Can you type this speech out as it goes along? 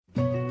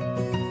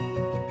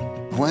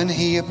when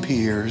he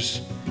appears,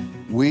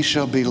 we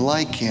shall be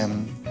like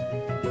him,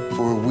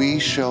 for we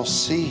shall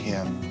see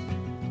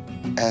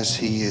him as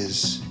he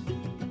is.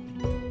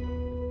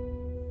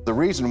 The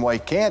reason why you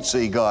can't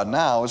see God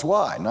now is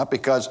why? Not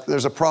because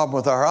there's a problem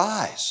with our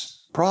eyes,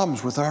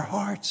 problems with our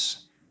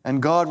hearts.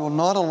 And God will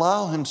not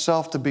allow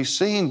himself to be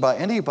seen by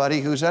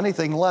anybody who's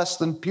anything less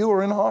than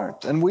pure in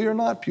heart. And we are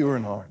not pure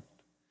in heart.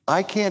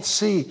 I can't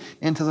see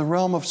into the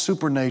realm of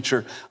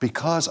supernature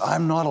because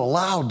I'm not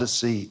allowed to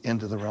see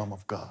into the realm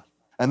of God.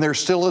 And there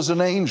still is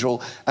an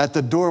angel at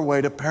the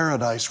doorway to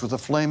paradise with a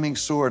flaming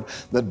sword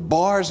that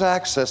bars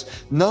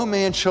access. No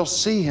man shall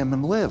see him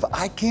and live.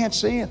 I can't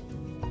see him.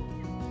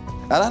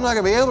 And I'm not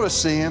going to be able to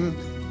see him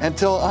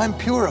until I'm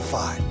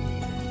purified.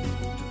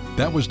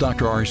 That was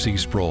Dr. R.C.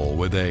 Sproul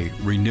with a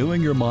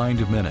Renewing Your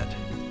Mind Minute.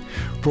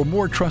 For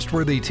more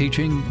trustworthy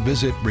teaching,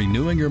 visit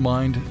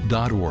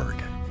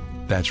renewingyourmind.org.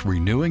 That's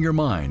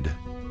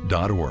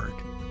renewingyourmind.org.